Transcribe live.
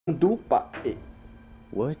do about it?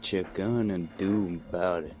 What you gonna do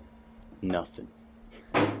about it? Nothing.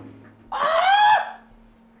 I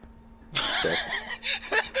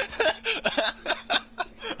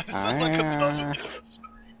sound like a perfectly good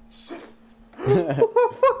scream.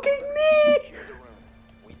 Fucking knee!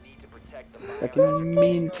 Fucking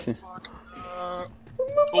mean.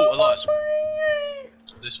 Oh, Elias.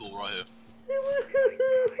 This wall right here.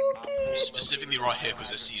 Specifically right here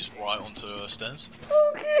because it sees right onto stairs.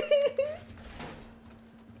 Okay.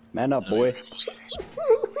 Man up, boy.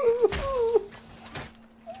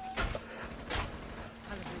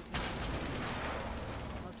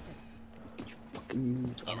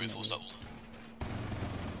 I reinforce that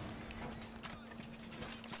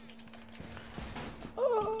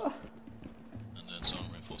wall. And then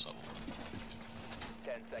someone reinforce that wall.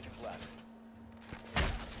 10 seconds left.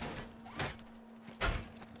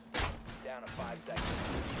 Down to 5 seconds.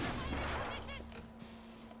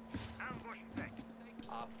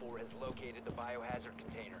 Op 4 has located the biohazard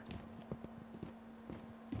container.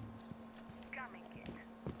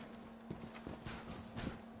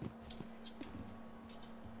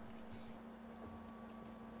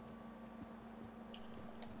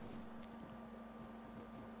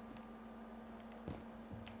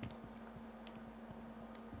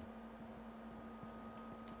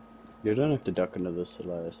 You don't have to duck under this,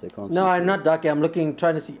 Elias. They can't. No, see I'm you. not ducking. I'm looking,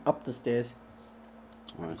 trying to see up the stairs.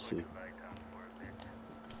 Oh, I see.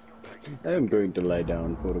 I am going to lie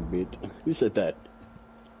down for a bit. Who said that?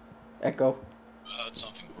 Echo. I heard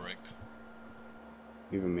something break.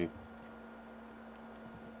 Even me.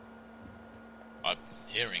 I'm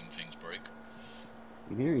hearing things break.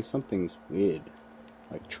 I'm hearing something's weird.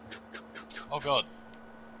 Like. Oh god.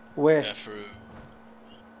 Where? They're through.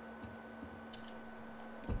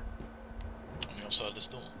 On the other side of this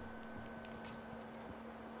door.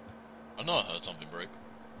 I know I heard something break.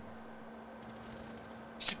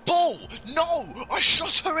 Bull! No! I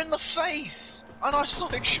shot her in the face! And I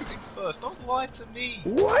started shooting first. Don't lie to me!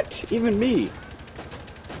 What? Even me?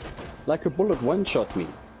 Like a bullet one-shot me.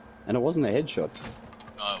 And it wasn't a headshot.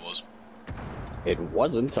 No, it was. It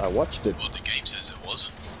wasn't, I watched it. Well, the game says it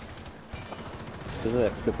was. Because of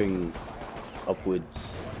that flipping upwards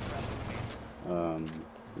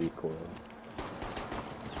recoil.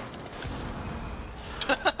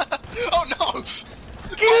 Oh no!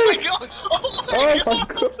 Oh my god! Oh my god!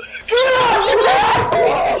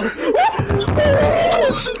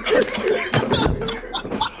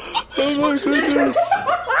 Oh my goodness!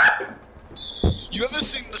 You ever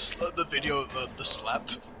seen the video of the slap?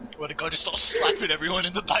 Where the guy just starts slapping everyone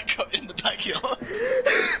in the backyard?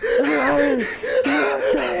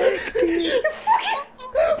 You fucking